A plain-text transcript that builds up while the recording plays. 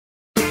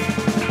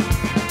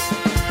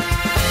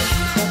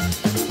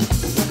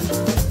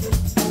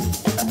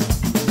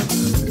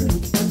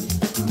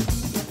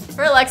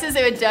Alexis,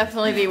 it would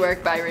definitely be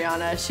Work by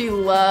Rihanna. She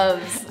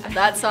loves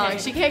that song.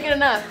 She can't get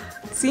enough.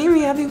 See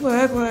me, I be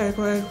work, work,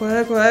 work,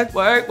 work, work,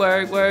 work,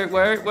 work, work,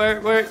 work,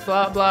 work, work,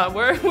 blah, blah,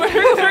 work, work,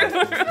 work,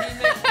 work.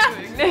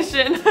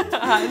 Ignition,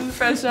 hot and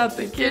fresh out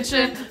the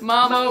kitchen.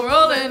 Mama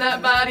rolling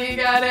that body,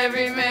 got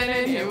every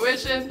minute here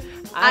wishing.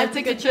 I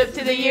took a trip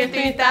to the year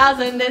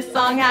 3000. This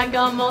song had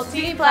gone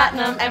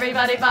multi-platinum.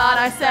 Everybody bought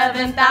our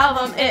 7th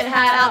album. It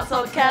had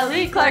outsold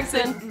Kelly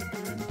Clarkson.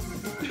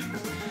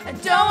 I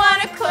don't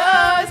want to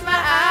close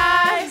my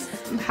eyes.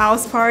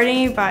 House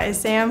Party by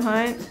Sam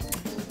Hunt.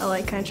 I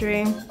like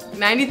country.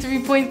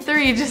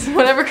 93.3, just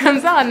whatever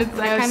comes on. It's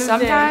that kind of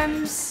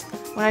sometimes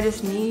when I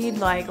just need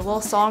like a little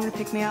song to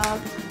pick me up,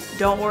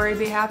 don't worry,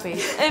 be happy.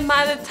 Am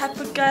I the type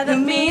of guy that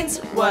means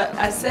what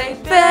I say?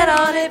 Bet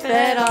on it,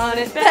 bet on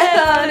it,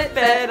 bet on it,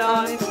 bet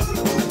on it.